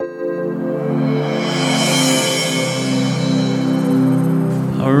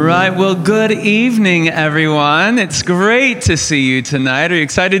right, well, good evening, everyone. It's great to see you tonight. Are you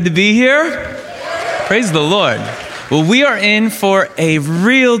excited to be here? Praise the Lord. Well, we are in for a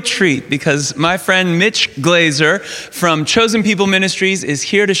real treat because my friend Mitch Glaser from Chosen People Ministries is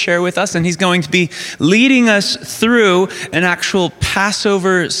here to share with us, and he's going to be leading us through an actual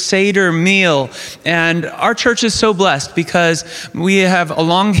Passover Seder meal. And our church is so blessed because we have a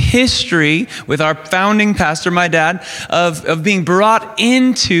long history with our founding pastor, my dad, of being brought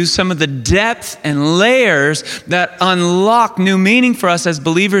into some of the depth and layers that unlock new meaning for us as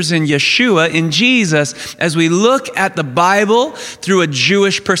believers in Yeshua, in Jesus, as we look at the Bible through a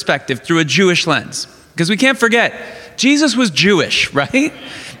Jewish perspective, through a Jewish lens. Because we can't forget, Jesus was Jewish, right?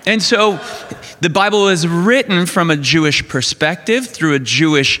 And so the Bible is written from a Jewish perspective, through a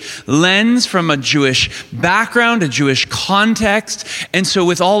Jewish lens, from a Jewish background, a Jewish context. And so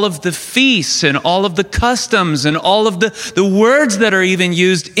with all of the feasts and all of the customs and all of the words that are even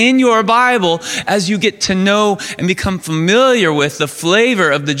used in your Bible, as you get to know and become familiar with the flavor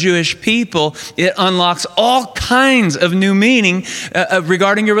of the Jewish people, it unlocks all kinds of new meaning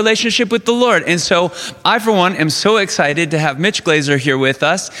regarding your relationship with the Lord. And so I, for one, am so excited to have Mitch Glaser here with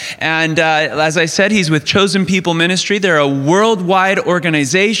us. And as I said, he's with Chosen People Ministry. They're a worldwide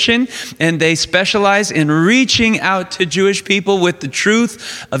organization, and they specialize in reaching out to Jewish people with the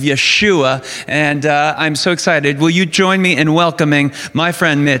truth of Yeshua. And I'm so excited. Will you join me in welcoming my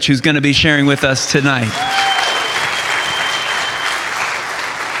friend Mitch, who's going to be sharing with us tonight?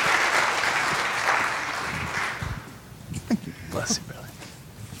 Thank you. Bless you, brother.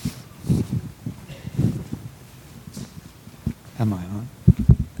 Am I on?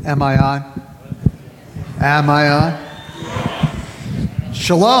 Am I on? Am I on?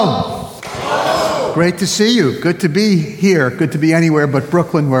 Shalom. Great to see you. Good to be here. Good to be anywhere but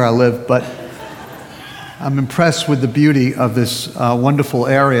Brooklyn, where I live. But I'm impressed with the beauty of this wonderful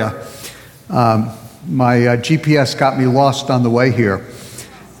area. My GPS got me lost on the way here,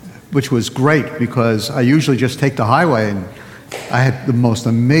 which was great because I usually just take the highway, and I had the most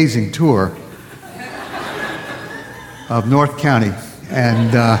amazing tour of North County.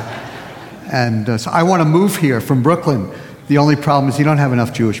 And so I want to move here from Brooklyn. The only problem is you don't have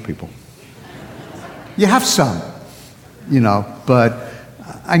enough Jewish people. You have some, but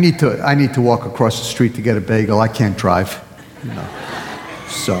I need to walk across the street to get a bagel. I can't drive,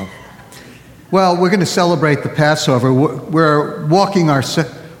 So, well, we're going to celebrate the Passover. We're walking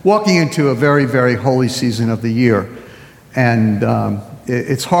into a very, very holy season of the year. And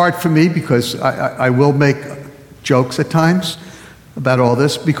it's hard for me because I will make jokes at times about all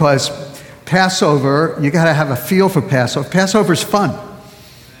this, because Passover, you got to have a feel for Passover. Passover's fun.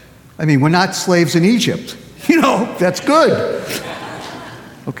 I mean, we're not slaves in Egypt. That's good.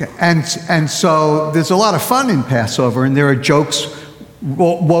 Okay, and so there's a lot of fun in Passover, and there are jokes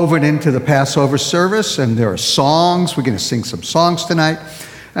woven into the Passover service, and there are songs. We're going to sing some songs tonight.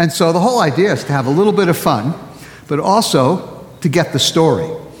 And so the whole idea is to have a little bit of fun, but also to get the story,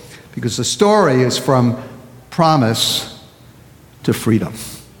 because the story is from promise to freedom,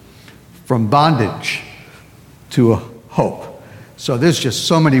 from bondage to hope. So there's just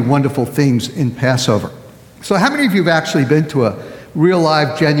so many wonderful themes in Passover. So how many of you have actually been to a real,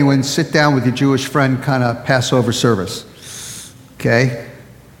 live, genuine, sit down with your Jewish friend kind of Passover service? Okay.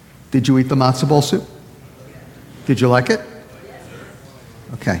 Did you eat the matzo ball soup? Did you like it?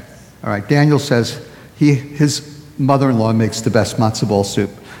 Okay. All right. Daniel says his mother-in-law makes the best matzo ball soup.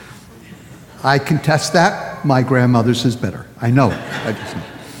 I contest that. My grandmother's is better. I know it. I just know.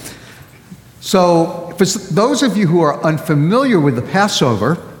 So for those of you who are unfamiliar with the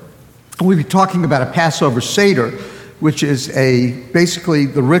Passover, we'll be talking about a Passover Seder, which is basically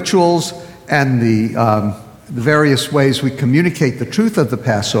the rituals and the various ways we communicate the truth of the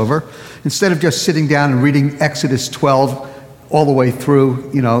Passover, instead of just sitting down and reading Exodus 12 all the way through,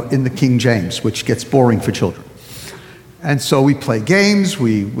 in the King James, which gets boring for children. And so we play games,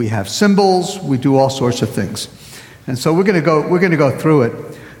 we have symbols, we do all sorts of things. And so we're going to go through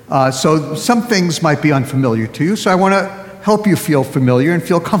it. So some things might be unfamiliar to you, so I want to help you feel familiar and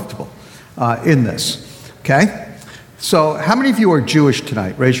feel comfortable in this. Okay? So how many of you are Jewish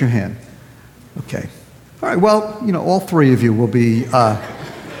tonight? Raise your hand. Okay. All right, well, all three of you will be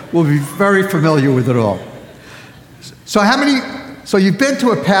very familiar with it all. So you've been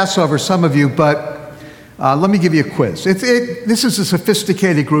to a Passover, some of you, but let me give you a quiz. This is a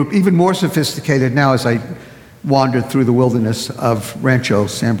sophisticated group, even more sophisticated now as I wandered through the wilderness of Rancho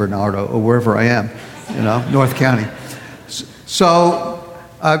San Bernardo, or wherever I am, North County. So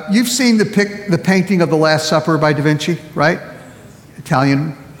you've seen the painting of The Last Supper by Da Vinci, right?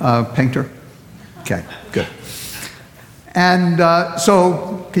 Italian painter? Okay, good. And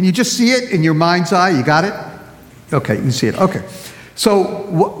so can you just see it in your mind's eye? You got it? Okay, you can see it. Okay. So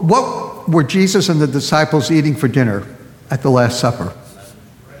what were Jesus and the disciples eating for dinner at the Last Supper?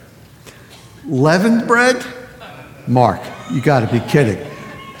 Leavened bread? Mark, you got to be kidding.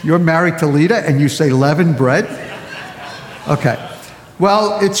 You're married to Lita and you say leavened bread? Okay.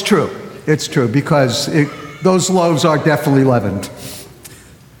 Well, it's true. It's true because those loaves are definitely leavened.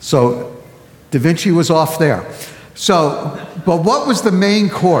 So Da Vinci was off there. So, but what was the main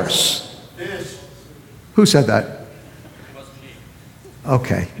course? Fish. Who said that? It wasn't me.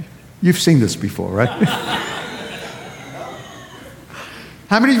 Okay. You've seen this before, right?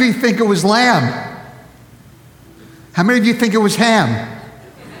 How many of you think it was lamb? How many of you think it was ham?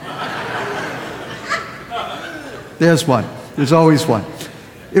 There's one. There's always one.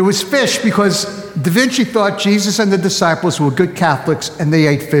 It was fish because Da Vinci thought Jesus and the disciples were good Catholics and they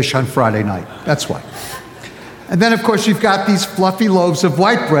ate fish on Friday night. That's why. And then, of course, you've got these fluffy loaves of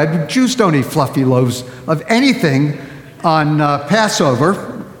white bread. Jews don't eat fluffy loaves of anything on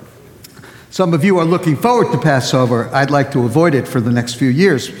Passover. Some of you are looking forward to Passover. I'd like to avoid it for the next few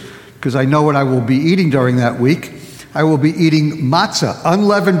years because I know what I will be eating during that week. I will be eating matzah,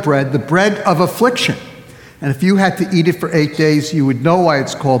 unleavened bread, the bread of affliction. And if you had to eat it for 8 days, you would know why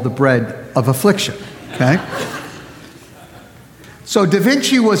it's called the bread of affliction, okay? So Da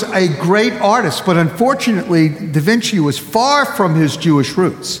Vinci was a great artist, but unfortunately, Da Vinci was far from his Jewish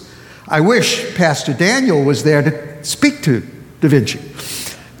roots. I wish Pastor Daniel was there to speak to Da Vinci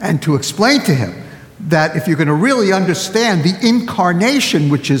and to explain to him that if you're going to really understand the incarnation,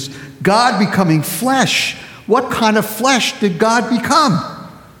 which is God becoming flesh, what kind of flesh did God become?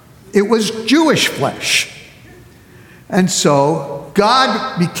 It was Jewish flesh. And so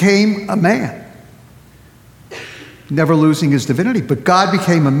God became a man, never losing his divinity, but God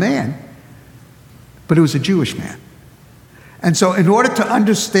became a man, but it was a Jewish man. And so in order to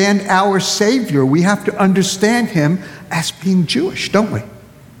understand our Savior, we have to understand him as being Jewish, don't we?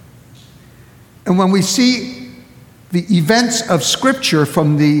 And when we see the events of Scripture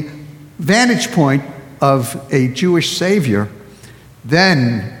from the vantage point of a Jewish Savior,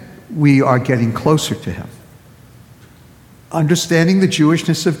 then we are getting closer to him. Understanding the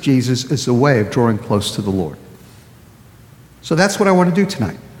Jewishness of Jesus is a way of drawing close to the Lord. So that's what I want to do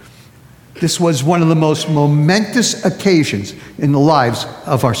tonight. This was one of the most momentous occasions in the lives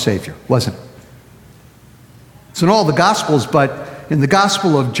of our Savior, wasn't it? It's in all the Gospels, but in the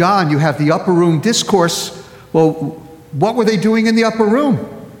Gospel of John, you have the upper room discourse. Well, what were they doing in the upper room?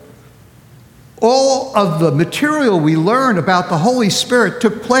 All of the material we learn about the Holy Spirit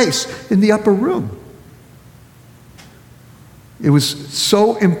took place in the upper room. It was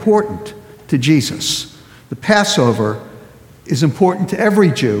so important to Jesus. The Passover is important to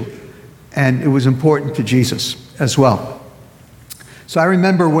every Jew, and it was important to Jesus as well. So I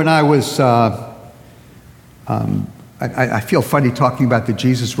remember when I was, I feel funny talking about the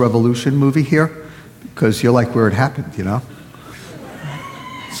Jesus Revolution movie here, because you're like where it happened, you know?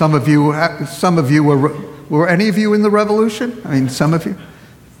 Some of you were any of you in the Revolution? I mean, some of you?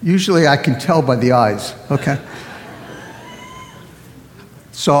 Usually I can tell by the eyes, okay?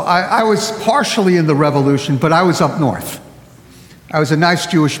 So I was partially in the Revolution, but I was up north. I was a nice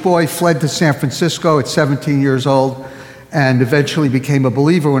Jewish boy, fled to San Francisco at 17 years old, and eventually became a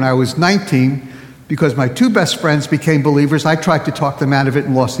believer when I was 19. Because my two best friends became believers, I tried to talk them out of it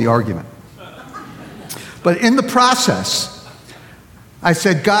and lost the argument. But in the process, I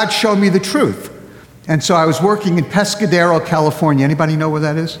said, God, show me the truth. And so I was working in Pescadero, California. Anybody know where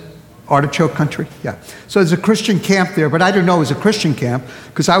that is? Artichoke country? Yeah. So there's a Christian camp there, but I didn't know it was a Christian camp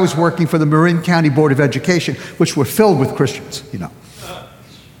because I was working for the Marin County Board of Education, which were filled with Christians, you know.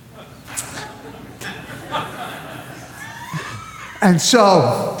 And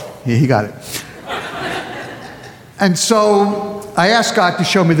so, yeah, he got it. And so I asked God to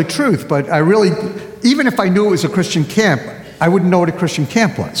show me the truth, but I really, even if I knew it was a Christian camp, I wouldn't know what a Christian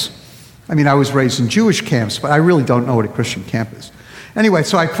camp was. I mean, I was raised in Jewish camps, but I really don't know what a Christian camp is. Anyway,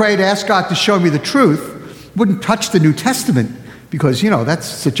 so I prayed, asked God to show me the truth, wouldn't touch the New Testament because, you know,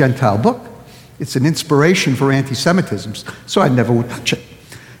 that's a Gentile book. It's an inspiration for anti-Semitism, so I never would touch it.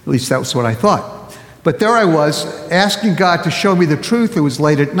 At least that was what I thought. But there I was, asking God to show me the truth. It was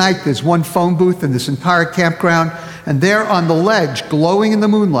late at night. There's one phone booth in this entire campground. And there on the ledge, glowing in the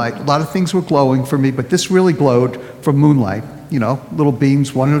moonlight, a lot of things were glowing for me, but this really glowed from moonlight, you know, little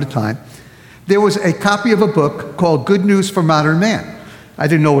beams one at a time. There was a copy of a book called Good News for Modern Man. I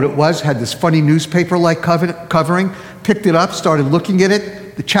didn't know what it was, had this funny newspaper-like covering, picked it up, started looking at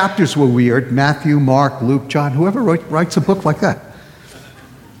it. The chapters were weird, Matthew, Mark, Luke, John, whoever writes a book like that.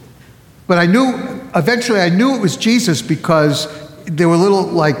 But eventually I knew it was Jesus because there were little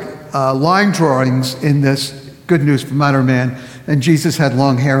line drawings in this Good News for Modern Man, and Jesus had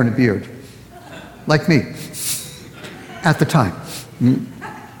long hair and a beard, like me, at the time.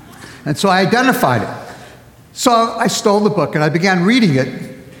 And so I identified it. So I stole the book and I began reading it,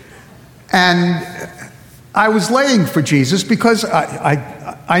 and I was laying for Jesus because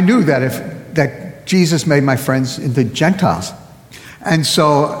I knew that Jesus made my friends into Gentiles. And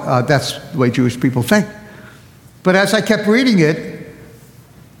so that's the way Jewish people think. But as I kept reading it,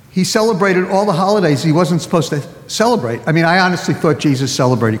 he celebrated all the holidays he wasn't supposed to celebrate. I mean, I honestly thought Jesus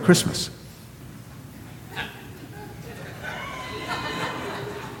celebrated Christmas.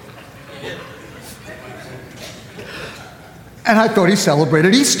 And I thought he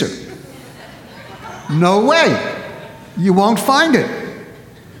celebrated Easter. No way. You won't find it.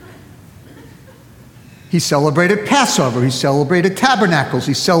 He celebrated Passover. He celebrated Tabernacles.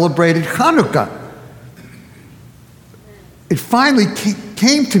 He celebrated Hanukkah. It finally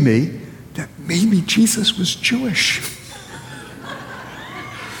came to me that maybe Jesus was Jewish.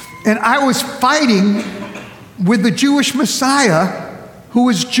 And I was fighting with the Jewish Messiah, who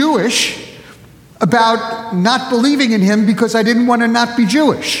was Jewish, about not believing in him because I didn't want to not be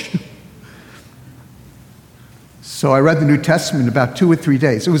Jewish. So I read the New Testament in about 2 or 3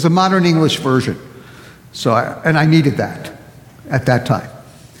 days. It was a modern English version. And I needed that at that time.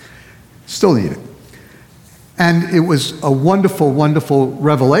 Still need it. And it was a wonderful, wonderful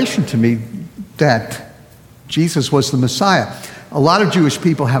revelation to me that Jesus was the Messiah. A lot of Jewish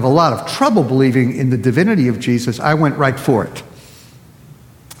people have a lot of trouble believing in the divinity of Jesus. I went right for it.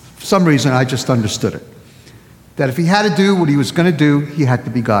 For some reason, I just understood it. That if he had to do what he was going to do, he had to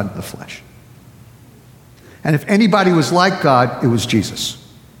be God in the flesh. And if anybody was like God, it was Jesus.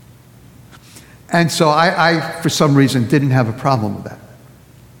 And so I, for some reason, didn't have a problem with that.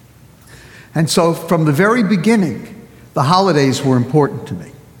 And so from the very beginning, the holidays were important to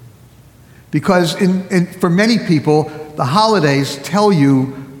me. Because for many people, the holidays tell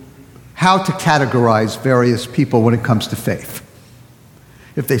you how to categorize various people when it comes to faith.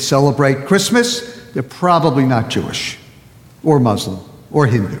 If they celebrate Christmas, they're probably not Jewish, or Muslim, or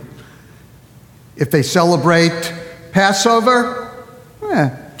Hindu. If they celebrate Passover,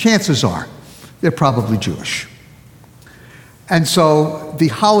 chances are they're probably Jewish. And so the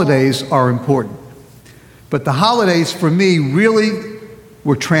holidays are important. But the holidays for me really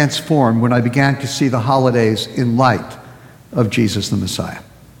were transformed when I began to see the holidays in light of Jesus the Messiah.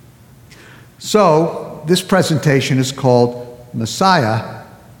 So this presentation is called Messiah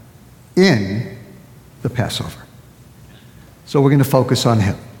in the Passover. So we're going to focus on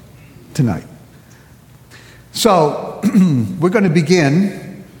him tonight. So we're going to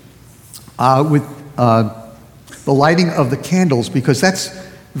begin with the lighting of the candles, because that's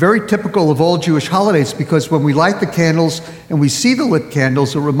very typical of all Jewish holidays, because when we light the candles and we see the lit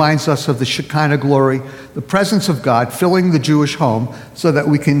candles, it reminds us of the Shekinah glory, the presence of God filling the Jewish home so that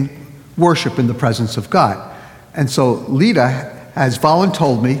we can worship in the presence of God. And so Lita has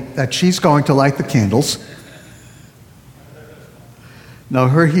voluntold me that she's going to light the candles. No,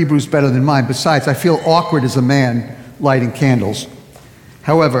 her Hebrew's better than mine. Besides, I feel awkward as a man lighting candles.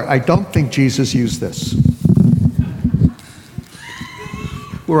 However, I don't think Jesus used this.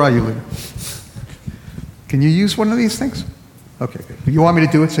 Where are you, Lita? Can you use one of these things? Okay, good. You want me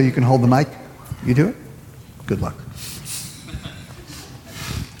to do it so you can hold the mic? You do it? Good luck.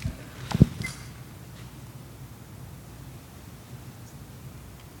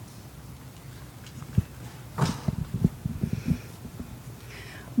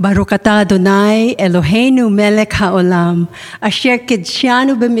 Baruch atah Adonai Eloheinu melech haolam, asher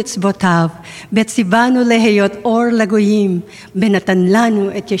kidshanu b'mitzvotav, betzivanu leheyot or lagoyim, benatan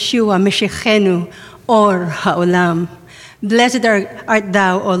lanu et Yeshua Meshechenu or haolam. Blessed art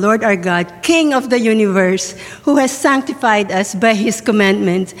thou, O Lord our God, King of the universe, who has sanctified us by his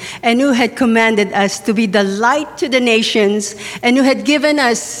commandments, and who had commanded us to be the light to the nations, and who had given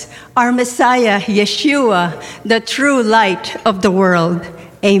us our Messiah, Yeshua, the true light of the world.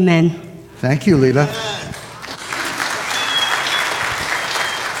 Amen. Thank you, Lita.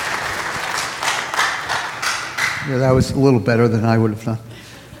 Yeah, that was a little better than I would have done.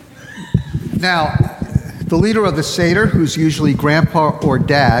 Now, the leader of the Seder, who's usually grandpa or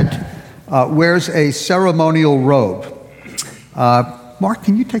dad, wears a ceremonial robe. Mark,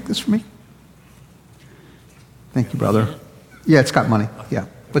 can you take this for me? Thank you, brother. Yeah, it's got money. Yeah,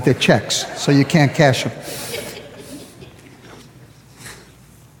 but they're checks, so you can't cash them.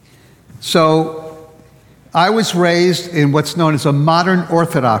 So I was raised in what's known as a modern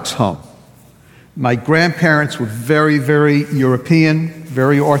Orthodox home. My grandparents were very, very European,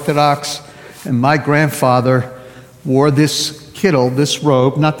 very Orthodox, and my grandfather wore this kittel, this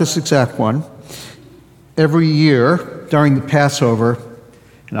robe, not this exact one, every year during the Passover,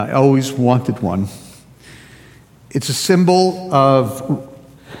 and I always wanted one. It's a symbol of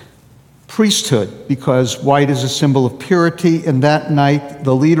priesthood because white is a symbol of purity, and that night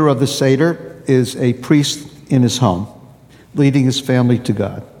the leader of the Seder is a priest in his home, leading his family to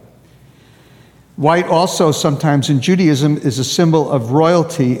God. White also sometimes in Judaism is a symbol of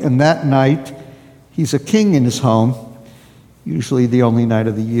royalty, and that night he's a king in his home, usually the only night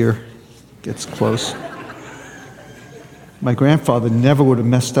of the year. Gets close. My grandfather never would have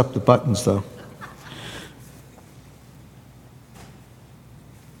messed up the buttons, though.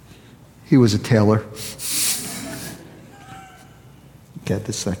 He was a tailor. Get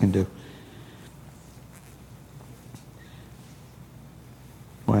this I can do.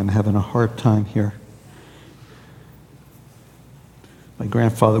 Boy, I'm having a hard time here. My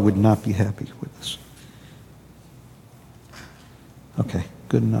grandfather would not be happy with this. Okay,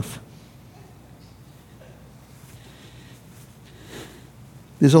 good enough.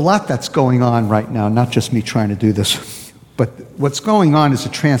 There's a lot that's going on right now, not just me trying to do this, but what's going on is a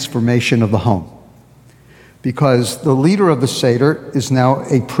transformation of the home. Because the leader of the Seder is now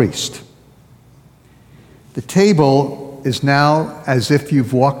a priest. The table is now as if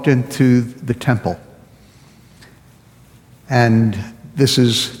you've walked into the temple. And this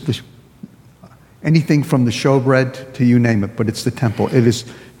is anything from the showbread to you name it, but it's the temple. It is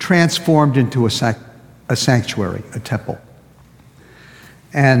transformed into a sanctuary, a temple.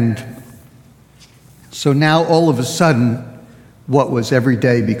 And so now all of a sudden, what was every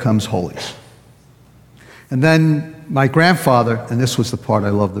day becomes holy. And then my grandfather, and this was the part I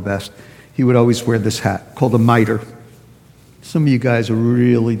loved the best, he would always wear this hat called a mitre. Some of you guys are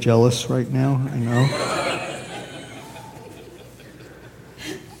really jealous right now, I know.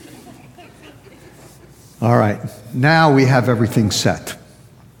 All right, now we have everything set.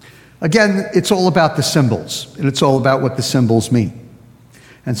 Again, it's all about the symbols, and it's all about what the symbols mean.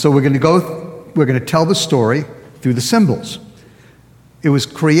 And so we're going to tell the story through the symbols. It was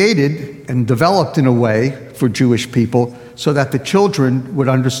created and developed in a way for Jewish people so that the children would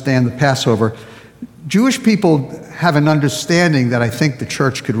understand the Passover. Jewish people have an understanding that I think the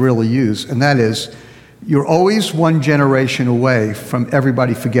church could really use, and that is, you're always one generation away from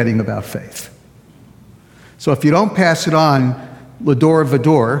everybody forgetting about faith. So if you don't pass it on, lador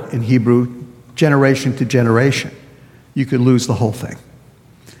vador in Hebrew, generation to generation, you could lose the whole thing.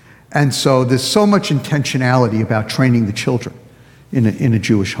 And so there's so much intentionality about training the children in a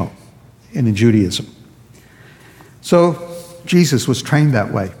Jewish home, in Judaism. So Jesus was trained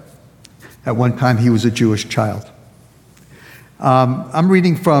that way. At one time, he was a Jewish child. I'm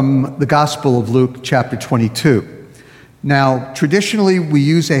reading from the Gospel of Luke, chapter 22. Now, traditionally, we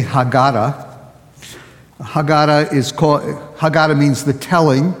use a Haggadah. Haggadah means the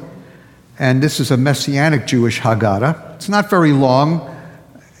telling, and this is a Messianic Jewish Haggadah. It's not very long,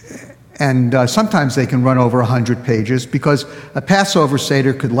 and sometimes they can run over 100 pages because a Passover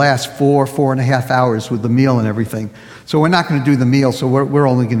Seder could last 4.5 hours with the meal and everything. So we're not going to do the meal, so we're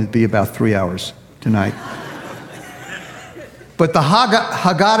only going to be about 3 hours tonight. But the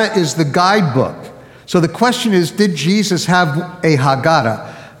Haggadah is the guidebook. So the question is, did Jesus have a Haggadah?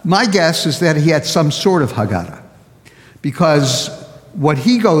 My guess is that he had some sort of Haggadah. Because what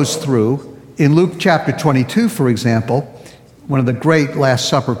he goes through in Luke chapter 22, for example, one of the great Last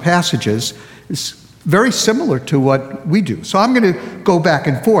Supper passages, is very similar to what we do. So I'm going to go back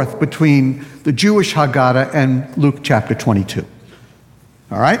and forth between the Jewish Haggadah and Luke chapter 22.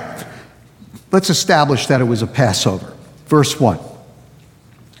 All right? Let's establish that it was a Passover. Verse 1.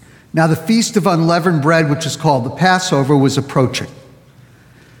 Now the feast of unleavened bread, which is called the Passover, was approaching.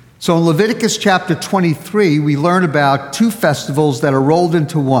 So in Leviticus chapter 23, we learn about two festivals that are rolled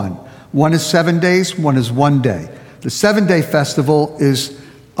into one. One is 7 days, one is 1 day. The 7-day festival is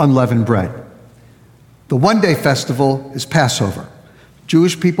unleavened bread. The 1-day festival is Passover.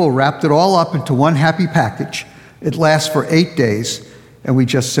 Jewish people wrapped it all up into one happy package. It lasts for 8 days, and we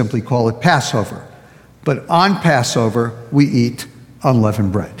just simply call it Passover. But on Passover, we eat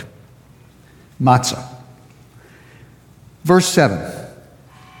unleavened bread. Matzah. Verse 7.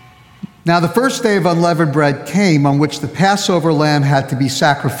 Now the first day of unleavened bread came on which the Passover lamb had to be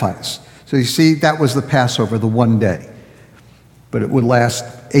sacrificed. So you see, that was the Passover, the 1 day. But it would last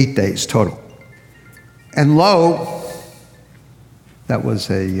 8 days total. And lo, that was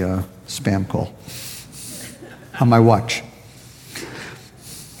a spam call on my watch.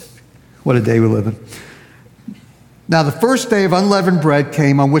 What a day we live in. Now the first day of unleavened bread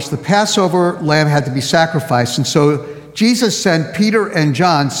came on which the Passover lamb had to be sacrificed. And so Jesus sent Peter and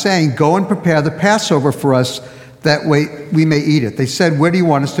John saying, "Go and prepare the Passover for us that way we may eat it. They said, where do you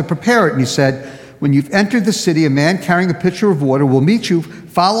want us to prepare it? And he said, when you've entered the city, a man carrying a pitcher of water will meet you.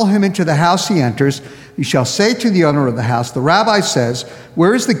 Follow him into the house he enters. You shall say to the owner of the house, the rabbi says,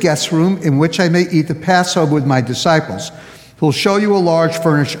 where is the guest room in which I may eat the Passover with my disciples? He'll show you a large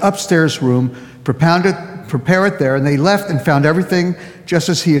furnished upstairs room. Prepare it there. And they left and found everything just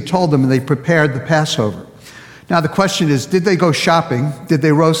as he had told them, and they prepared the Passover. Now the question is, did they go shopping? Did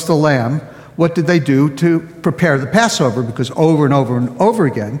they roast the lamb? What did they do to prepare the Passover? Because over and over and over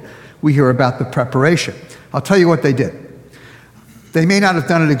again, we hear about the preparation. I'll tell you what they did. They may not have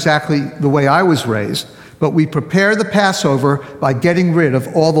done it exactly the way I was raised, but we prepare the Passover by getting rid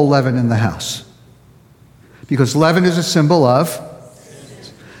of all the leaven in the house. Because leaven is a symbol of,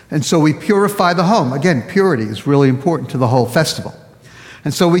 and so we purify the home. Again, purity is really important to the whole festival.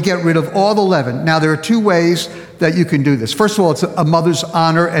 And so we get rid of all the leaven. Now, there are two ways that you can do this. First of all, it's a mother's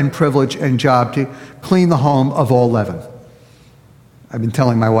honor and privilege and job to clean the home of all leaven. I've been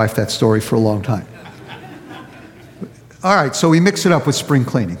telling my wife that story for a long time. All right, so we mix it up with spring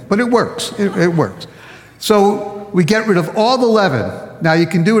cleaning, but it works. It works. So we get rid of all the leaven. Now, you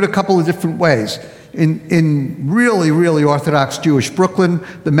can do it a couple of different ways. In really, really Orthodox Jewish Brooklyn,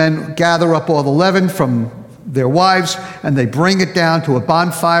 the men gather up all the leaven from their wives, and they bring it down to a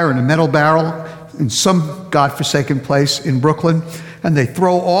bonfire in a metal barrel in some godforsaken place in Brooklyn, and they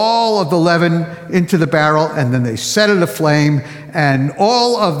throw all of the leaven into the barrel, and then they set it aflame, and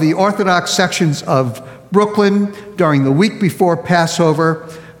all of the Orthodox sections of Brooklyn during the week before Passover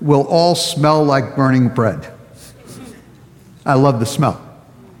will all smell like burning bread. I love the smell.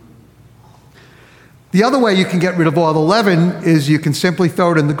 The other way you can get rid of all the leaven is you can simply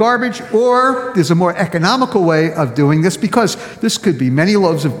throw it in the garbage, or there's a more economical way of doing this, because this could be many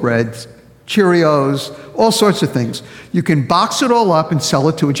loaves of bread, Cheerios, all sorts of things. You can box it all up and sell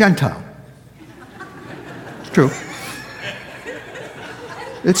it to a Gentile. It's true.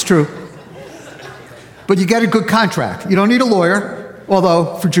 It's true. But you get a good contract. You don't need a lawyer,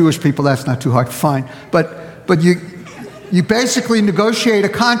 although for Jewish people that's not too hard to find. But you basically negotiate a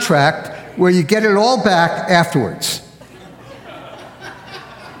contract where you get it all back afterwards.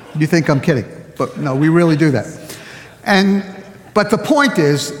 You think I'm kidding, but no, we really do that. But the point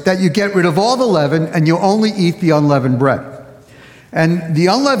is that you get rid of all the leaven and you only eat the unleavened bread. And the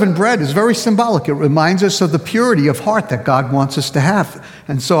unleavened bread is very symbolic. It reminds us of the purity of heart that God wants us to have.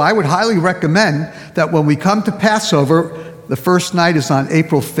 And so I would highly recommend that when we come to Passover, the first night is on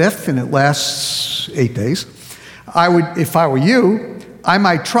April 5th and it lasts 8 days. If I were you, I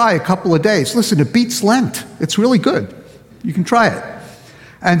might try a couple of days. Listen, it beats Lent. It's really good. You can try it.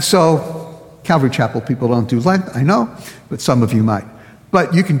 And so Calvary Chapel people don't do Lent, I know, but some of you might.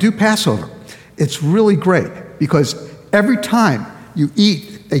 But you can do Passover. It's really great because every time you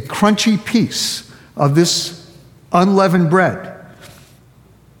eat a crunchy piece of this unleavened bread,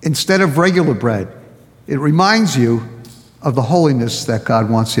 instead of regular bread, it reminds you of the holiness that God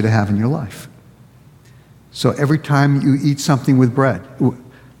wants you to have in your life. So every time you eat something with bread,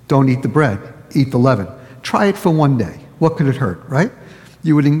 don't eat the bread, eat the leaven. Try it for one day. What could it hurt, right?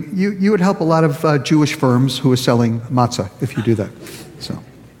 You would help a lot of Jewish firms who are selling matzah if you do that.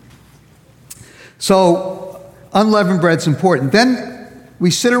 So unleavened bread's important. Then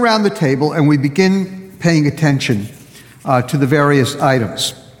we sit around the table and we begin paying attention to the various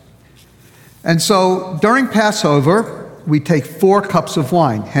items. And so during Passover, we take 4 cups of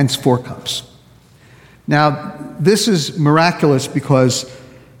wine, hence 4 cups. Now, this is miraculous because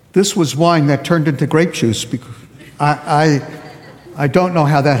this was wine that turned into grape juice. I don't know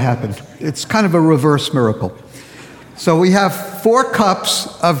how that happened. It's kind of a reverse miracle. So we have 4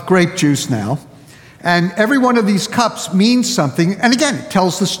 cups of grape juice now, and every one of these cups means something, and again, it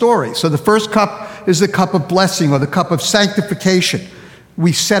tells the story. So the first cup is the cup of blessing or the cup of sanctification.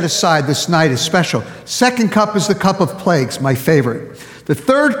 We set aside this night as special. Second cup is the cup of plagues, my favorite. The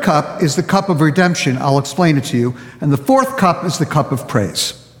third cup is the cup of redemption. I'll explain it to you. And the fourth cup is the cup of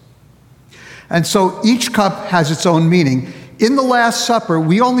praise. And so each cup has its own meaning. In the Last Supper,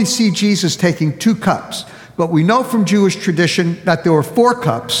 we only see Jesus taking 2 cups. But we know from Jewish tradition that there were 4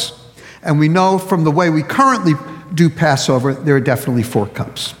 cups. And we know from the way we currently do Passover, there are definitely 4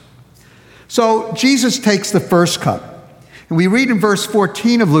 cups. So Jesus takes the first cup. And we read in verse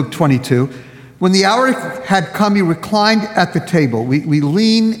 14 of Luke 22, when the hour had come, he reclined at the table. We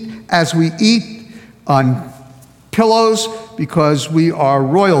lean as we eat on pillows because we are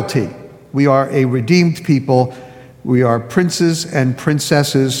royalty. We are a redeemed people. We are princes and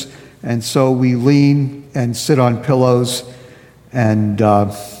princesses, and so we lean and sit on pillows, but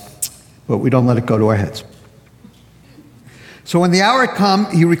we don't let it go to our heads. So when the hour had come,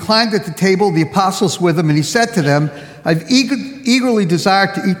 he reclined at the table, the apostles with him, and he said to them, I've eagerly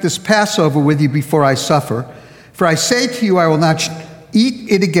desired to eat this Passover with you before I suffer. For I say to you, I will not eat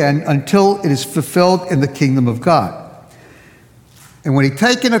it again until it is fulfilled in the kingdom of God. And when he had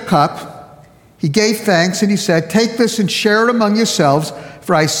taken a cup, he gave thanks, and he said, take this and share it among yourselves.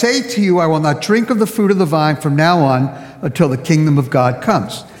 For I say to you, I will not drink of the fruit of the vine from now on until the kingdom of God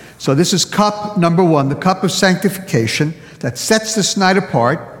comes. So this is cup number 1, the cup of sanctification that sets this night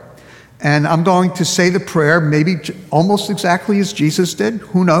apart. And I'm going to say the prayer maybe almost exactly as Jesus did.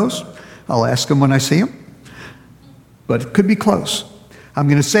 Who knows? I'll ask him when I see him. But it could be close. I'm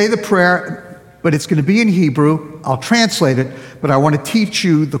going to say the prayer, but it's going to be in Hebrew. I'll translate it, but I want to teach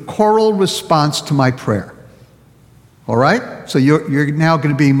you the choral response to my prayer. All right? So you're now going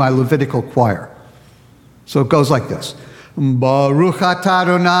to be my Levitical choir. So it goes like this. Baruch atah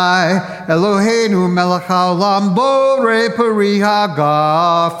Adonai Eloheinu melech haolam borei peri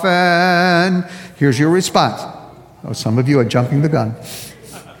hagafen. Here's your response. Oh, some of you are jumping the gun.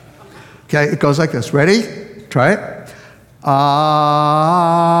 Okay, it goes like this. Ready? Try it. Amen.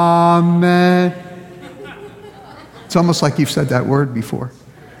 It's almost like you've said that word before.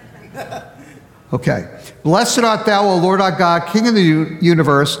 Okay. Blessed art thou, O Lord our God, King of the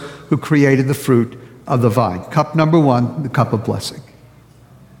universe, who created the fruit of the vine. Cup number 1, the cup of blessing.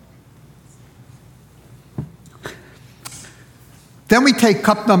 Then we take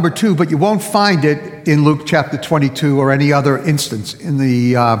cup number 2, but you won't find it in Luke chapter 22 or any other instance in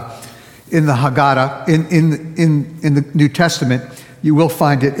the Haggadah, in the New Testament. You will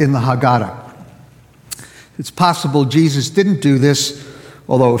find it in the Haggadah. It's possible Jesus didn't do this,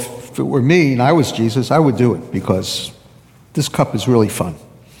 although if it were me and I was Jesus, I would do it because this cup is really fun.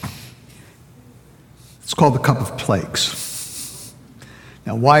 It's called the cup of plagues.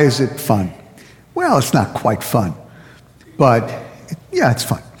 Now, why is it fun? Well, it's not quite fun, but yeah, it's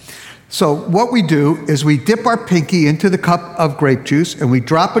fun. So what we do is we dip our pinky into the cup of grape juice and we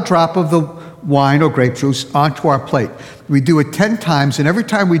drop a drop of the wine or grape juice onto our plate. We do it 10 times, and every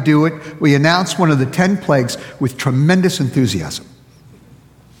time we do it, we announce one of the 10 plagues with tremendous enthusiasm.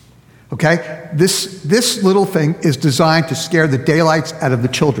 Okay? This little thing is designed to scare the daylights out of the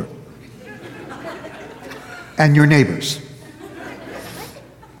children and your neighbors.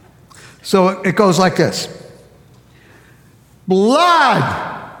 So it goes like this. Blood!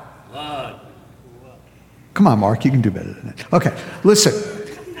 Come on, Mark, you can do better than that. Okay, listen.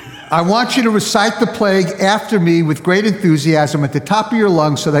 I want you to recite the plague after me with great enthusiasm at the top of your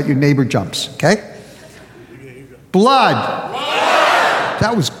lungs so that your neighbor jumps, okay? Blood.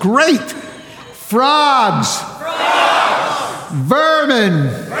 That was great. Frogs. Vermin.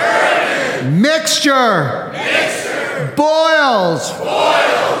 Mixture. Boils.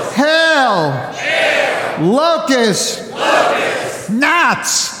 Hail. Locusts.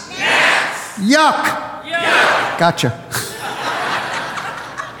 Gnats. Yuck. Gotcha.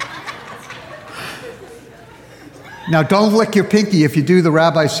 Now, don't lick your pinky. If you do, the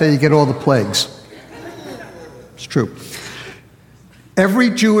rabbis say you get all the plagues. It's true. Every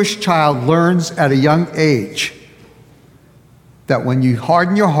Jewish child learns at a young age that when you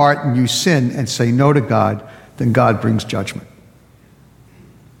harden your heart and you sin and say no to God, then God brings judgment.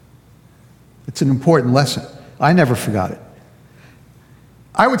 It's an important lesson. I never forgot it.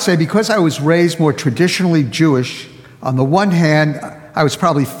 I would say because I was raised more traditionally Jewish, on the one hand, I was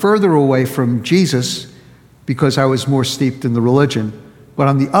probably further away from Jesus because I was more steeped in the religion. But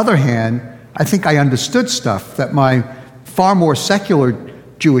on the other hand, I think I understood stuff that my far more secular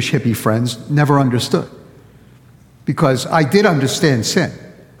Jewish hippie friends never understood. Because I did understand sin.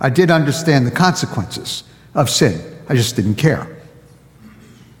 I did understand the consequences of sin. I just didn't care.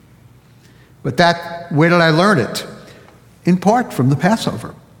 But where did I learn it? In part from the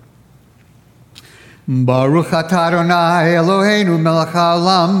Passover. Baruch atah Adonai Eloheinu melech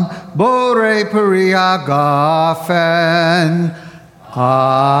haolam borei peri hagafen.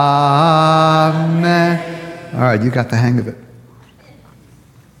 Amen. All right, you got the hang of it.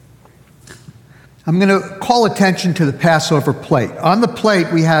 I'm going to call attention to the Passover plate. On the plate,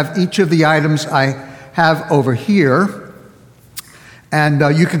 we have each of the items I have over here. And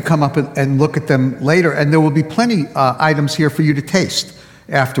you can come up and look at them later. And there will be plenty items here for you to taste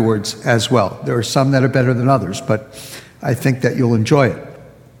afterwards as well. There are some that are better than others, but I think that you'll enjoy it.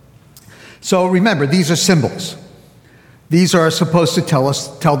 So remember, these are symbols. These are supposed to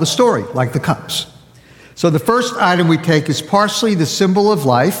tell the story, like the cups. So the first item we take is parsley, the symbol of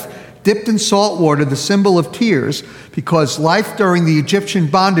life, dipped in salt water, the symbol of tears, because life during the Egyptian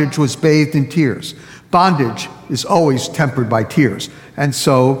bondage was bathed in tears. Bondage is always tempered by tears. And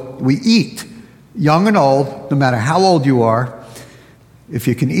so we eat, young and old, no matter how old you are, If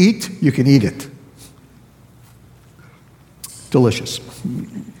you can eat, you can eat it. Delicious.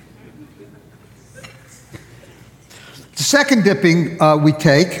 The second dipping we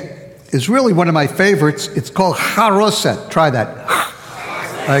take is really one of my favorites. It's called charoset. Try that.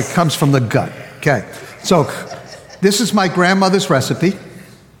 It comes from the gut. Okay. So this is my grandmother's recipe.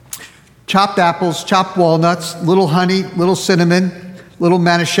 Chopped apples, chopped walnuts, little honey, little cinnamon, little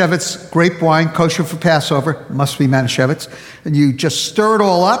Manischewitz grape wine, kosher for Passover. Must be Manischewitz. And you just stir it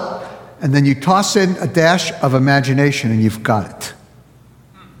all up, and then you toss in a dash of imagination, and you've got it.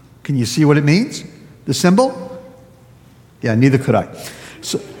 Can you see what it means? The symbol? Yeah, neither could I.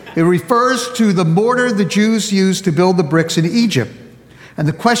 So it refers to the mortar the Jews used to build the bricks in Egypt. And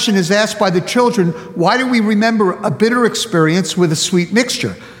the question is asked by the children, why do we remember a bitter experience with a sweet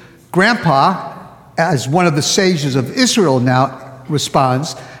mixture? Grandpa, as one of the sages of Israel now,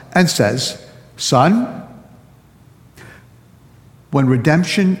 responds and says, son, when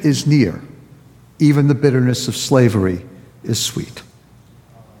redemption is near, even the bitterness of slavery is sweet.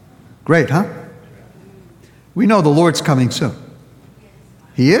 Great, huh? We know the Lord's coming soon.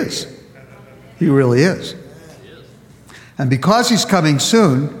 He is. He really is. And because he's coming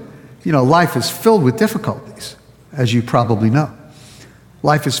soon, life is filled with difficulties, as you probably know.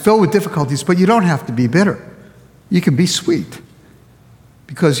 Life is filled with difficulties, but you don't have to be bitter. You can be sweet.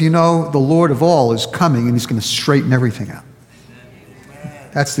 Because the Lord of all is coming and he's going to straighten everything out.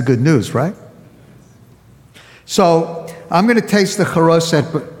 That's the good news, right? So I'm going to taste the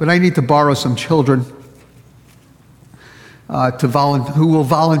charoset, but I need to borrow some children who will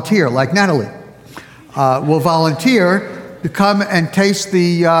volunteer, like Natalie, will volunteer to come and taste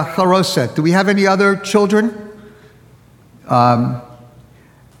the charoset. Do we have any other children?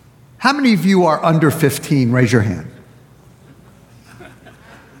 How many of you are under 15? Raise your hand.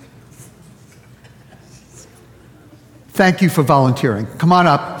 Thank you for volunteering. Come on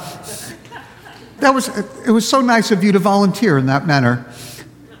up. It was so nice of you to volunteer in that manner.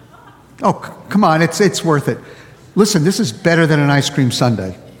 Oh, come on, it's worth it. Listen, this is better than an ice cream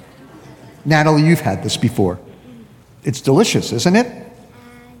sundae. Natalie, you've had this before. It's delicious, isn't it?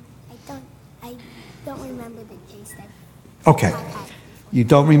 I don't remember the taste. Okay. You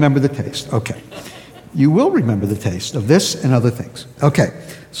don't remember the taste. Okay. You will remember the taste of this and other things. Okay.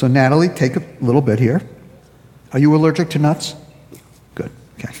 So Natalie, take a little bit here. Are you allergic to nuts? Good.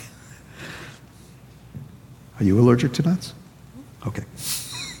 Okay. Are you allergic to nuts? Okay.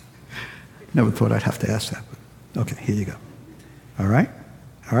 Never thought I'd have to ask that. But okay, here you go. All right?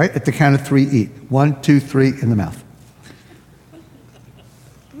 All right, at the count of 3, eat. 1, 2, 3, in the mouth.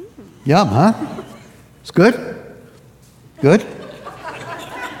 Yum, huh? It's good? Good?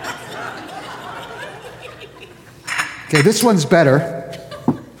 Okay, this one's better.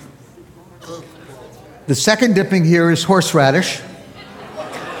 The second dipping here is horseradish.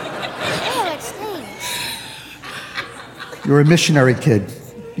 Oh, it stinks. You're a missionary kid.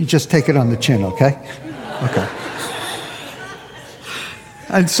 You just take it on the chin, okay? Okay.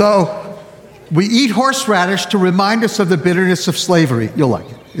 And so we eat horseradish to remind us of the bitterness of slavery. You'll like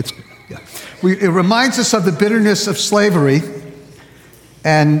it. It reminds us of the bitterness of slavery,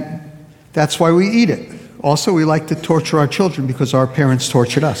 and that's why we eat it. Also, we like to torture our children because our parents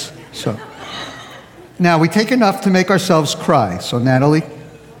tortured us. So now we take enough to make ourselves cry. So Natalie?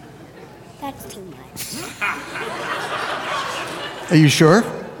 That's too much. Are you sure?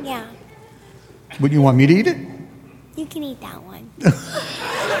 Yeah. Would you want me to eat it? You can eat that one.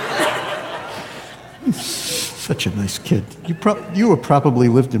 Such a nice kid. You have probably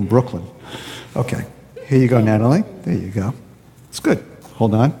lived in Brooklyn. Okay. Here you go, Natalie. There you go. It's good.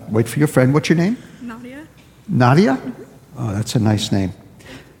 Hold on. Wait for your friend. What's your name? Nadia. Nadia? Oh, that's a nice name.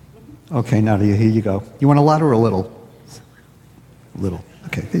 Okay, Nadia, here you go. You want a lot or a little? Little.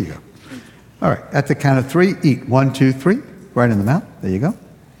 Okay, here you go. All right. At the count of 3, eat. 1, 2, 3. Right in the mouth. There you go.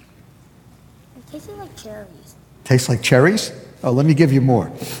 It tastes like cherries. Tastes like cherries? Oh, let me give you more.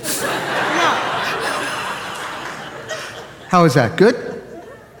 No. How is that? Good?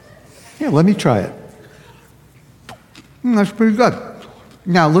 Yeah, let me try it. That's pretty good.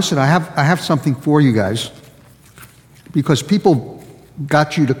 Now, listen, I have something for you guys because people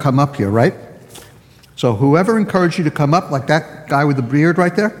got you to come up here, right? So whoever encouraged you to come up, like that guy with the beard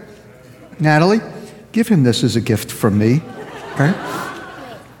right there, Natalie, give him this as a gift from me. Okay?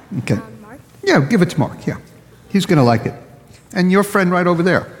 Okay. Mark? Yeah, give it to Mark, yeah. He's going to like it. And your friend right over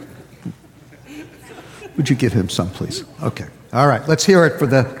there. Would you give him some, please? Okay. All right, let's hear it for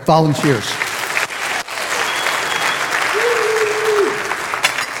the volunteers.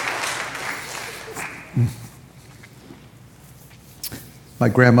 My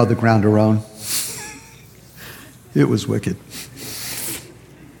grandmother ground her own. It was wicked.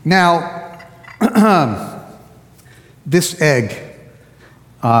 Now, this egg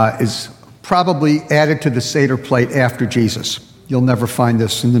is probably added to the Seder plate after Jesus. You'll never find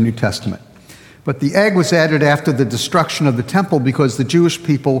this in the New Testament. But the egg was added after the destruction of the temple because the Jewish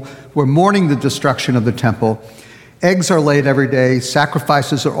people were mourning the destruction of the temple. Eggs are laid every day.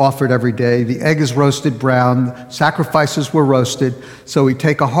 Sacrifices are offered every day. The egg is roasted brown. Sacrifices were roasted. So we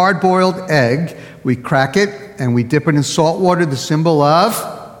take a hard-boiled egg, we crack it, and we dip it in salt water, the symbol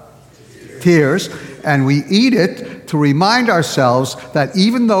of tears, and we eat it to remind ourselves that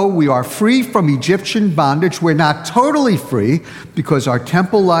even though we are free from Egyptian bondage, we're not totally free because our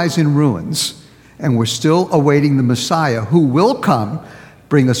temple lies in ruins, and we're still awaiting the Messiah who will come,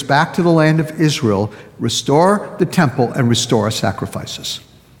 bring us back to the land of Israel, restore the temple, and restore our sacrifices.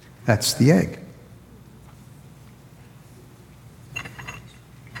 That's the egg.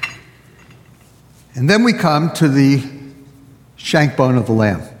 And then we come to the shank bone of the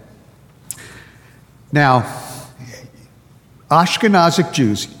lamb. Now, Ashkenazic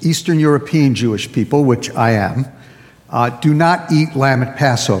Jews, Eastern European Jewish people, which I am, do not eat lamb at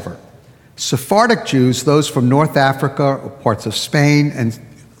Passover. Sephardic Jews, those from North Africa or parts of Spain and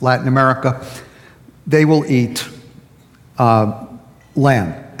Latin America, they will eat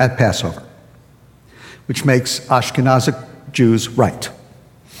lamb at Passover, which makes Ashkenazic Jews right.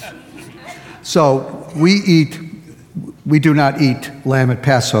 So we do not eat lamb at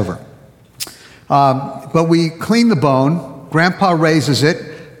Passover. But we clean the bone. Grandpa raises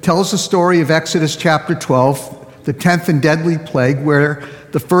it, tells the story of Exodus chapter 12, the 10th and deadly plague, where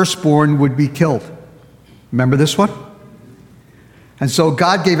the firstborn would be killed. Remember this one? And so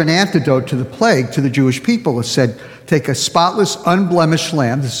God gave an antidote to the plague to the Jewish people. It said, take a spotless, unblemished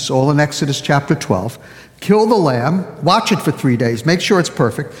lamb. This is all in Exodus chapter 12. Kill the lamb, watch it for 3 days, make sure it's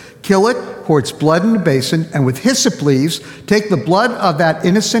perfect. Kill it, pour its blood in a basin, and with hyssop leaves, take the blood of that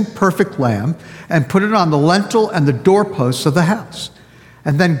innocent, perfect lamb and put it on the lintel and the doorposts of the house.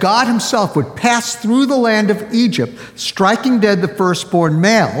 And then God himself would pass through the land of Egypt, striking dead the firstborn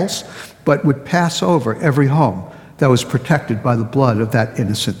males, but would pass over every home that was protected by the blood of that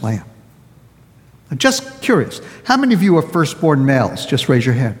innocent lamb. I'm just curious, how many of you are firstborn males? Just raise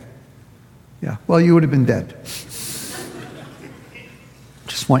your hand. Yeah, well, you would have been dead.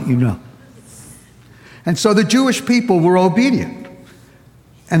 Just want you to know. And so the Jewish people were obedient.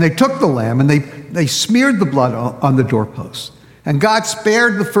 And they took the lamb and they smeared the blood on the doorposts. And God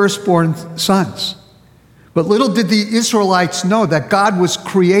spared the firstborn sons. But little did the Israelites know that God was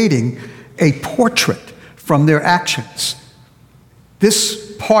creating a portrait from their actions. This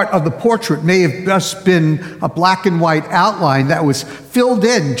part of the portrait may have just been a black and white outline that was filled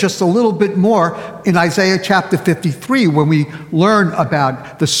in just a little bit more in Isaiah chapter 53 when we learn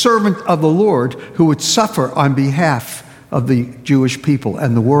about the servant of the Lord who would suffer on behalf of the Jewish people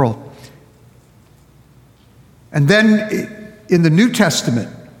and the world. And then in the New Testament,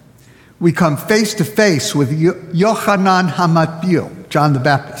 we come face to face with Yochanan HaMatbil, John the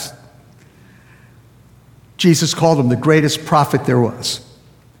Baptist. Jesus called him the greatest prophet there was.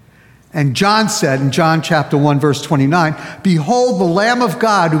 And John said in John chapter 1, verse 29, "Behold the Lamb of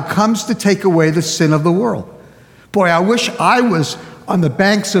God who comes to take away the sin of the world." Boy, I wish I was on the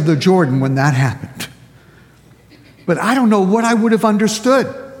banks of the Jordan when that happened. But I don't know what I would have understood.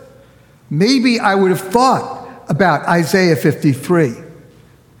 Maybe I would have thought about Isaiah 53,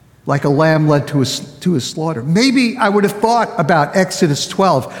 like a lamb led to his slaughter. Maybe I would have thought about Exodus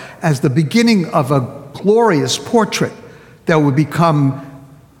 12 as the beginning of a glorious portrait that would become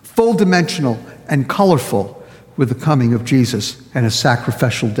full-dimensional and colorful with the coming of Jesus and his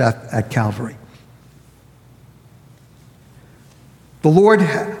sacrificial death at Calvary. The Lord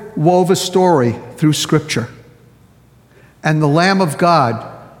wove a story through Scripture, and the Lamb of God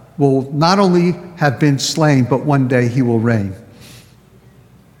will not only have been slain, but one day he will reign.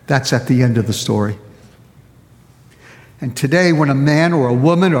 That's at the end of the story. And today, when a man or a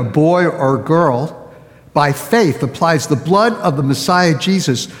woman or a boy or a girl by faith applies the blood of the Messiah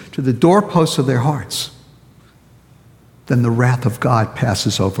Jesus to the doorposts of their hearts, then the wrath of God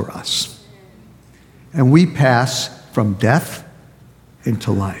passes over us. And we pass from death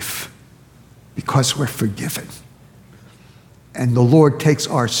into life because we're forgiven. And the Lord takes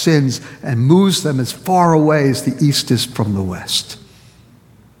our sins and moves them as far away as the east is from the west.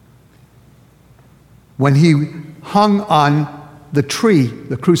 When he hung on the tree,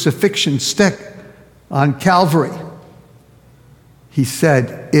 the crucifixion stick, on Calvary, he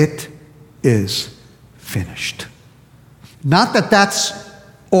said, "It is finished." Not that that's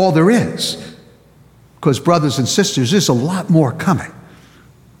all there is, because brothers and sisters, there's a lot more coming.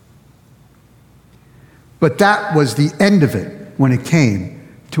 But that was the end of it when it came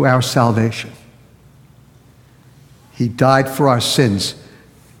to our salvation. He died for our sins.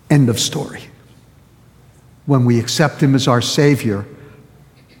 End of story. When we accept him as our Savior,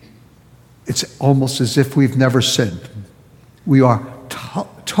 it's almost as if we've never sinned. We are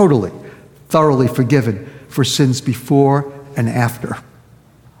totally, thoroughly forgiven for sins before and after.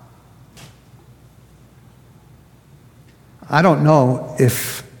 I don't know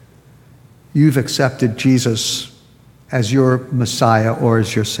if you've accepted Jesus as your Messiah or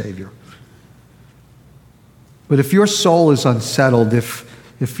as your Savior. But if your soul is unsettled,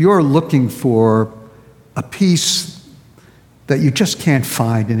 if you're looking for a peace that you just can't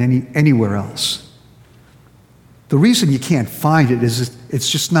find in anywhere else, the reason you can't find it is it's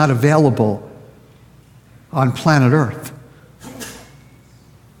just not available on planet Earth.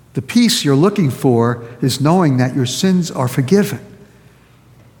 The peace you're looking for is knowing that your sins are forgiven,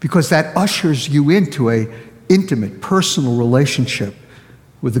 because that ushers you into an intimate, personal relationship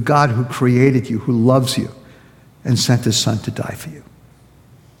with the God who created you, who loves you, and sent his Son to die for you.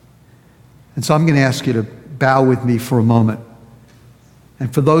 And so I'm going to ask you to bow with me for a moment.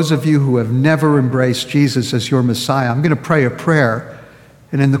 And for those of you who have never embraced Jesus as your Messiah, I'm going to pray a prayer.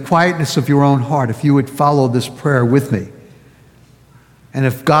 And in the quietness of your own heart, if you would follow this prayer with me. And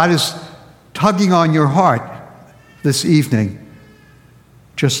if God is tugging on your heart this evening,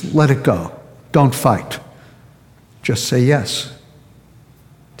 just let it go. Don't fight. Just say yes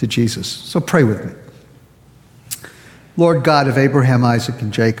to Jesus. So pray with me. Lord God of Abraham, Isaac,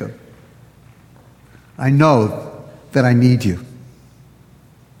 and Jacob, I know that I need you.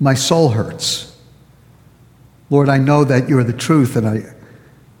 My soul hurts. Lord, I know that you're the truth, and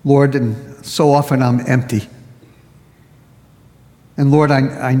Lord, and so often I'm empty. And Lord,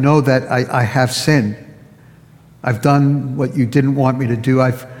 I know that I have sinned. I've done what you didn't want me to do.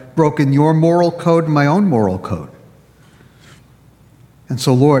 I've broken your moral code and my own moral code. And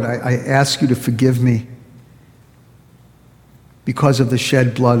so, Lord, I ask you to forgive me because of the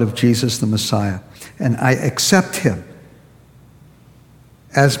shed blood of Jesus the Messiah. And I accept him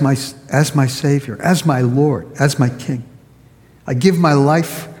as my Savior, as my Lord, as my King. I give my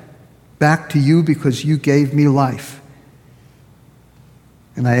life back to you because you gave me life.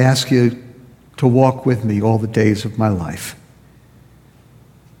 And I ask you to walk with me all the days of my life.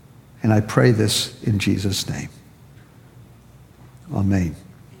 And I pray this in Jesus' name. Amen.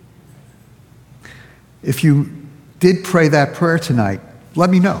 If you did pray that prayer tonight, let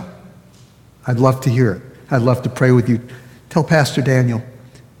me know. I'd love to hear it. I'd love to pray with you. Tell Pastor Daniel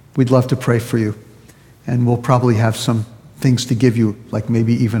we'd love to pray for you. And we'll probably have some things to give you, like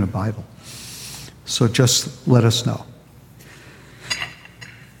maybe even a Bible. So just let us know.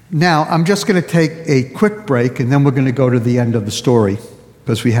 Now, I'm just going to take a quick break, and then we're going to go to the end of the story,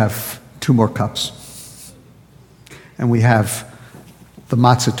 because we have 2 more cups. And we have the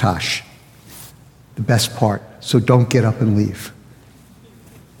matzah tash, the best part. So don't get up and leave.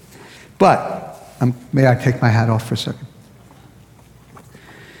 But, may I take my hat off for a second?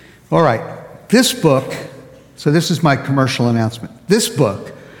 All right. This book, so this is my commercial announcement. This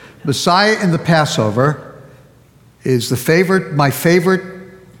book, Messiah in the Passover, is my favorite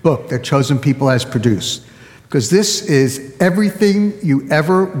book that Chosen People has produced, because this is everything you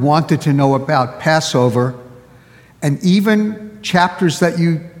ever wanted to know about Passover, and even chapters that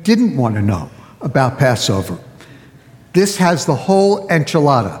you didn't want to know about Passover. This has the whole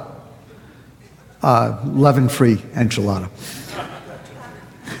enchilada, leaven-free enchilada.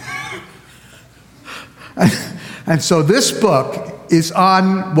 And so this book is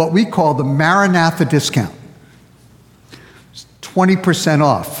on what we call the Maranatha discount. 20%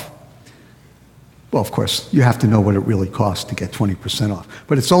 off. Well, of course, you have to know what it really costs to get 20% off.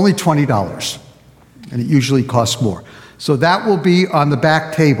 But it's only $20, and it usually costs more. So that will be on the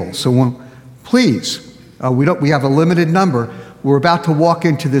back table. So please, we have a limited number. We're about to walk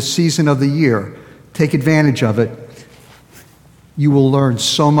into this season of the year. Take advantage of it. You will learn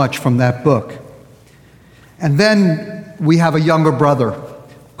so much from that book. And then we have a younger brother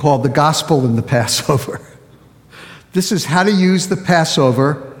called The Gospel in the Passover. This is how to use the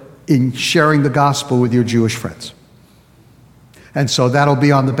Passover in sharing the gospel with your Jewish friends. And so that'll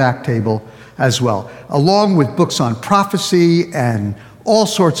be on the back table as well, along with books on prophecy and all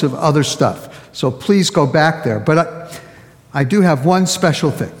sorts of other stuff. So please go back there. But I do have one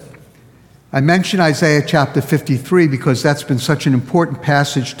special thing. I mentioned Isaiah chapter 53 because that's been such an important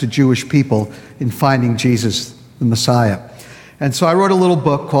passage to Jewish people in finding Jesus, the Messiah. And so I wrote a little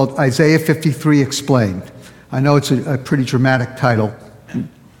book called Isaiah 53 Explained. I know it's a pretty dramatic title.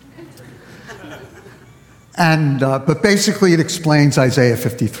 But basically it explains Isaiah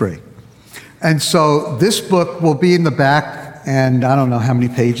 53. And so this book will be in the back and I don't know how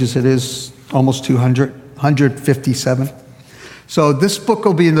many pages it is, almost 200, 157. So this book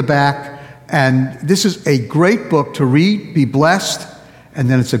will be in the back, and this is a great book to read, be blessed, and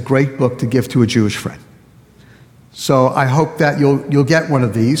then it's a great book to give to a Jewish friend. So I hope that you'll get one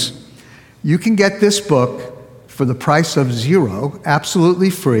of these. You can get this book for the price of $0, absolutely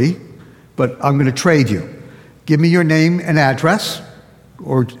free, but I'm going to trade you. Give me your name and address,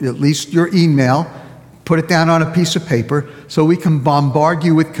 or at least your email. Put it down on a piece of paper so we can bombard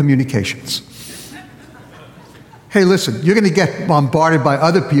you with communications. Hey, listen, you're going to get bombarded by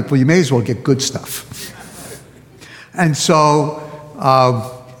other people. You may as well get good stuff. And so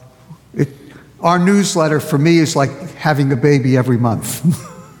our newsletter for me is like having a baby every month.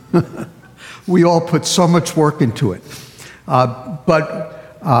 We all put so much work into it.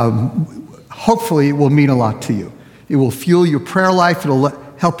 But hopefully it will mean a lot to you. It will fuel your prayer life. It'll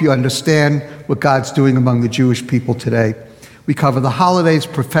help you understand what God's doing among the Jewish people today. We cover the holidays,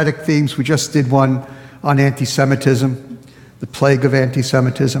 prophetic themes. We just did one on anti-Semitism, the plague of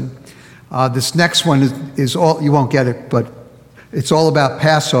anti-Semitism. This next one is all, you won't get it, but it's all about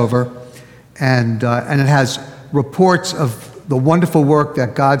Passover, and it has reports of the wonderful work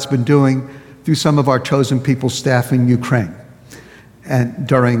that God's been doing through some of our chosen people staff in Ukraine and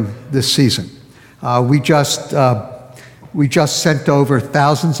during this season. We just sent over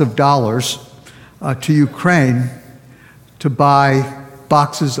thousands of dollars to Ukraine to buy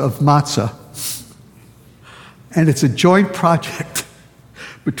boxes of matzah. And it's a joint project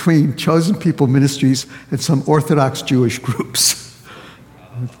between Chosen People Ministries and some Orthodox Jewish groups.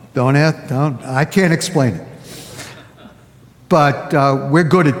 I can't explain it. But we're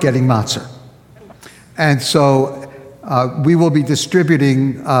good at getting matzah. And so we will be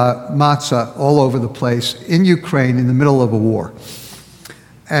distributing matzah all over the place in Ukraine in the middle of a war.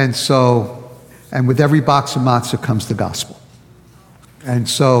 And with every box of matzah comes the gospel. And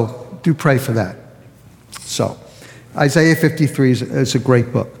so do pray for that. So Isaiah 53 is a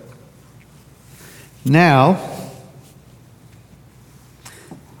great book. Now,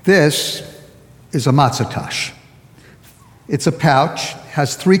 this is a matzah tash. It's a pouch,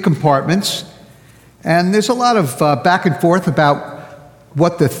 has 3 compartments, and there's a lot of back and forth about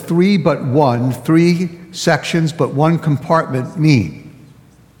what the 3 sections but 1 compartment mean.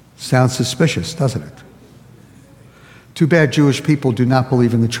 Sounds suspicious, doesn't it? Too bad Jewish people do not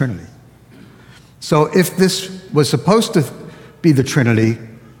believe in the Trinity. So if this was supposed to be the Trinity,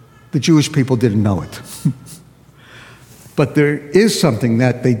 the Jewish people didn't know it. But there is something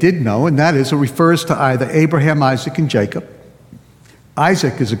that they did know, and that is it refers to either Abraham, Isaac, and Jacob.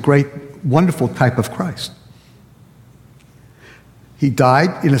 Isaac is a great, wonderful type of Christ. He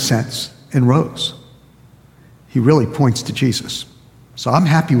died, in a sense, and rose. He really points to Jesus. So I'm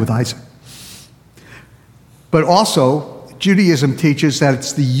happy with Isaac. But also, Judaism teaches that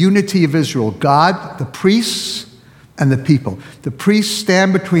it's the unity of Israel, God, the priests, and the people. The priests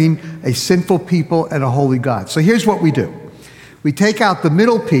stand between a sinful people and a holy God. So here's what we do. We take out the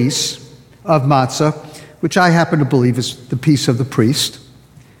middle piece of matzah, which I happen to believe is the piece of the priest.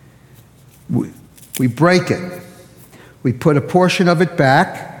 We break it. We put a portion of it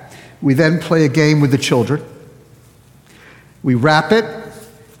back. We then play a game with the children. We wrap it,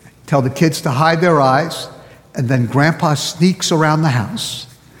 tell the kids to hide their eyes, and then Grandpa sneaks around the house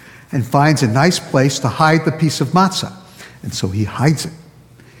and finds a nice place to hide the piece of matzah. And so he hides it.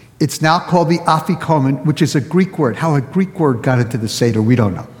 It's now called the afikomen, which is a Greek word. How a Greek word got into the Seder, we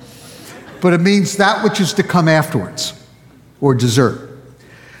don't know. But it means that which is to come afterwards, or dessert.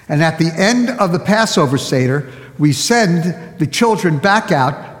 And at the end of the Passover Seder, we send the children back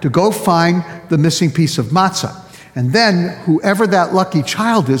out to go find the missing piece of matzah. And then whoever that lucky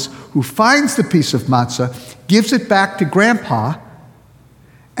child is who finds the piece of matzah gives it back to Grandpa,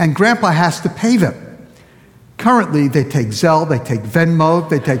 and Grandpa has to pay them. Currently, they take Zelle, they take Venmo,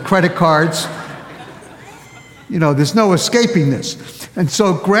 they take credit cards. You know, there's no escaping this. And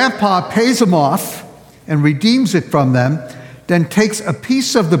so Grandpa pays them off and redeems it from them, then takes a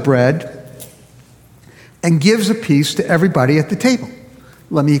piece of the bread and gives a piece to everybody at the table.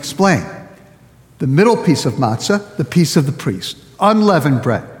 Let me explain. The middle piece of matzah, the piece of the priest, unleavened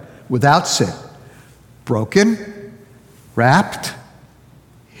bread, without sin, broken, wrapped,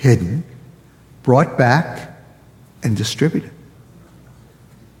 hidden, brought back, and distributed.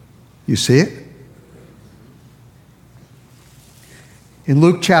 You see it? In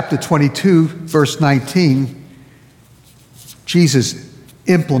Luke chapter 22, verse 19, Jesus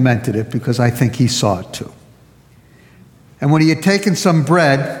implemented it because I think he saw it too. And when he had taken some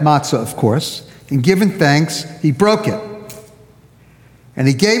bread, matzah of course, and given thanks, he broke it. And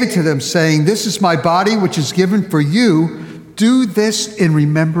he gave it to them, saying, "This is my body, which is given for you. Do this in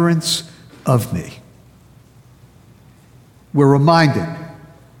remembrance of me. We're reminded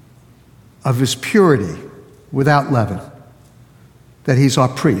of his purity without leaven, that he's our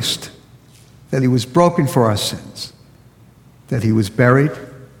priest, that he was broken for our sins, that he was buried,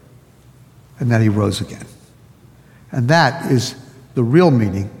 and that he rose again. And that is the real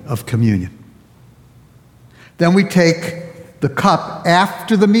meaning of communion. Then we take the cup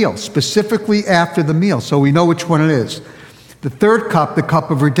after the meal, specifically after the meal, so we know which one it is. The third cup, the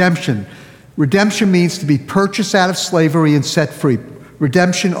cup of redemption. Redemption means to be purchased out of slavery and set free.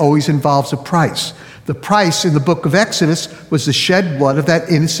 Redemption always involves a price. The price in the book of Exodus was the shed blood of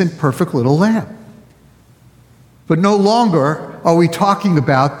that innocent, perfect little lamb. But no longer are we talking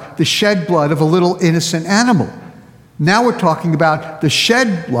about the shed blood of a little innocent animal. Now we're talking about the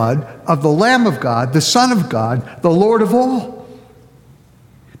shed blood of the Lamb of God, the Son of God, the Lord of all.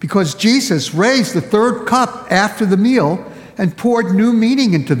 Because Jesus raised the third cup after the meal and poured new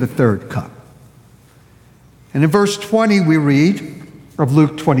meaning into the third cup. And in verse 20 we read of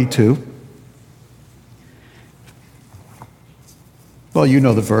Luke 22. Well, you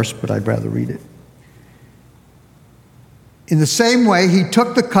know the verse, but I'd rather read it. In the same way, he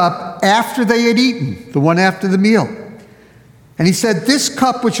took the cup after they had eaten, the one after the meal. And he said, "This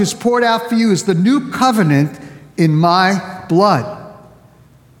cup which is poured out for you is the new covenant in my blood."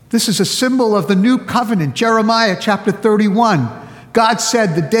 This is a symbol of the new covenant. Jeremiah chapter 31. God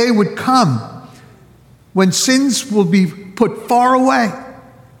said the day would come when sins will be put far away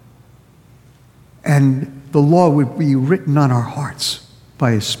and the law would be written on our hearts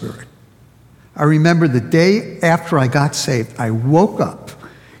by his Spirit. I remember the day after I got saved, I woke up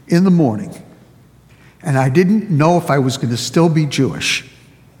in the morning and I didn't know if I was going to still be Jewish,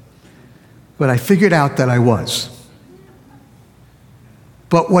 but I figured out that I was.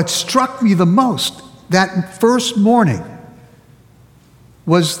 But what struck me the most that first morning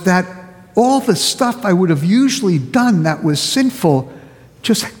was that all the stuff I would have usually done that was sinful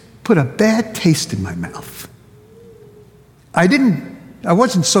just put a bad taste in my mouth. I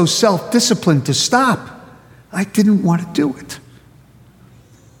wasn't so self-disciplined to stop. I didn't want to do it.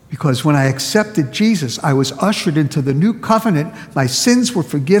 Because when I accepted Jesus, I was ushered into the new covenant, my sins were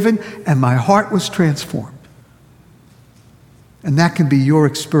forgiven, and my heart was transformed. And that can be your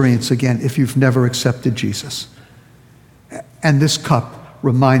experience again if you've never accepted Jesus. And this cup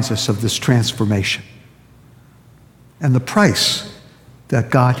reminds us of this transformation and the price that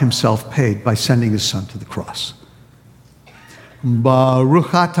God himself paid by sending his son to the cross.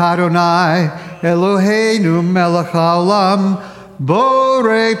 Baruch atah Adonai Eloheinu melech haolam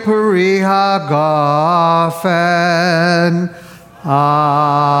borei peri hagafen.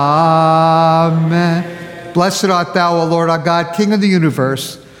 Amen. Blessed art thou, O Lord our God, King of the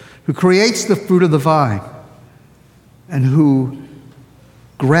universe, who creates the fruit of the vine and who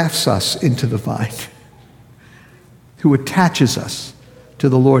grafts us into the vine, who attaches us to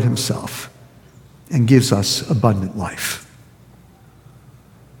the Lord himself and gives us abundant life.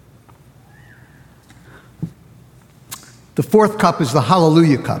 The fourth cup is the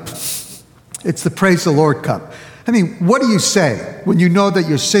Hallelujah cup. It's the Praise the Lord cup. I mean, what do you say when you know that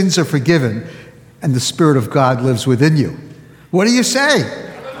your sins are forgiven and the Spirit of God lives within you? What do you say?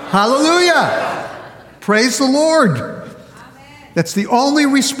 Hallelujah! Praise the Lord. Amen. That's the only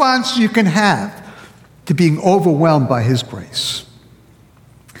response you can have to being overwhelmed by his grace.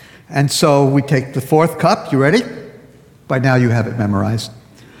 And so we take the fourth cup. You ready? By now you have it memorized.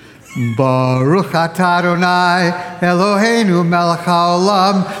 Baruch atah Adonai Eloheinu melech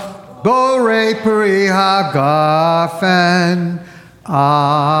haolam borei peri hagafen.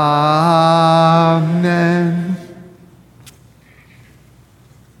 Amen.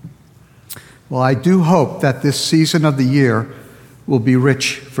 Well, I do hope that this season of the year will be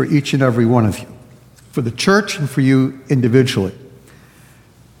rich for each and every one of you, for the church and for you individually.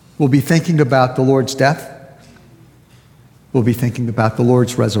 We'll be thinking about the Lord's death. We'll be thinking about the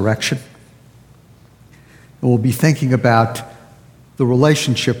Lord's resurrection. And we'll be thinking about the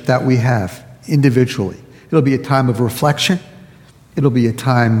relationship that we have individually. It'll be a time of reflection. It'll be a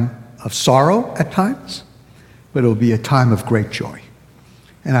time of sorrow at times, but it'll be a time of great joy.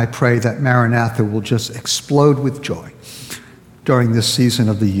 And I pray that Maranatha will just explode with joy during this season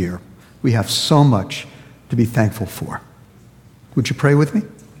of the year. We have so much to be thankful for. Would you pray with me?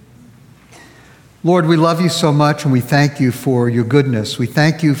 Lord, we love you so much, and we thank you for your goodness. We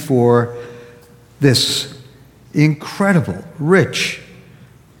thank you for this incredible, rich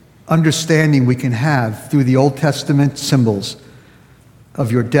understanding we can have through the Old Testament symbols of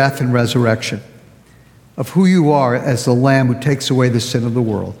your death and resurrection, of who you are as the Lamb who takes away the sin of the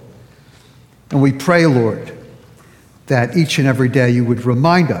world. And we pray, Lord, that each and every day you would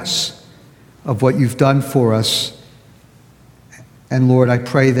remind us of what you've done for us. And Lord, I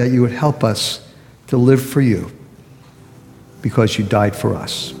pray that you would help us to live for you because you died for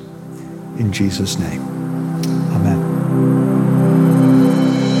us. In Jesus' name.